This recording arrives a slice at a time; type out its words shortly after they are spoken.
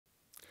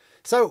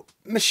So,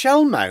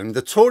 Michelle Mone,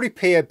 the Tory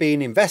peer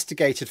being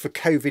investigated for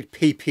COVID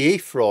PPE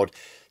fraud,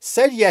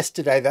 said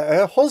yesterday that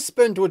her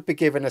husband would be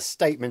given a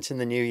statement in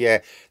the new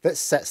year that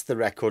sets the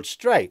record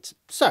straight.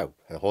 So,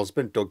 her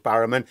husband, Doug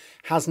Barrowman,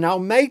 has now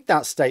made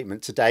that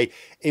statement today,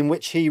 in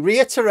which he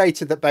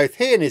reiterated that both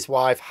he and his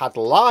wife had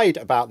lied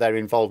about their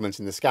involvement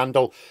in the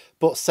scandal,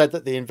 but said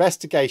that the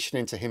investigation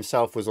into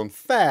himself was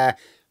unfair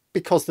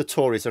because the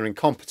Tories are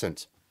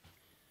incompetent.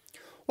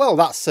 Well,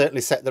 that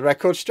certainly set the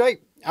record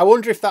straight. I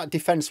wonder if that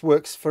defence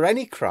works for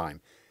any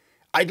crime.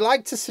 I'd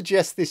like to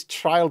suggest this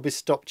trial be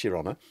stopped, Your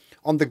Honour,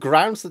 on the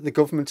grounds that the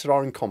government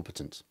are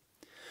incompetent.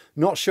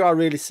 Not sure I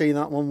really see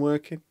that one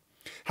working.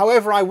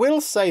 However, I will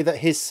say that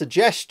his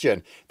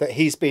suggestion that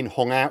he's been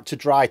hung out to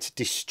dry to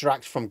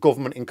distract from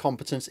government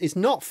incompetence is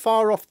not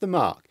far off the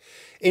mark.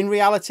 In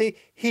reality,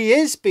 he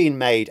is being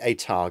made a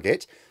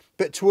target,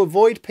 but to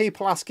avoid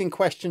people asking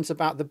questions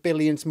about the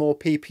billions more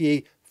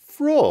PPE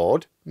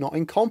fraud, not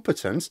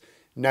incompetence,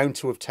 known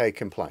to have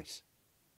taken place.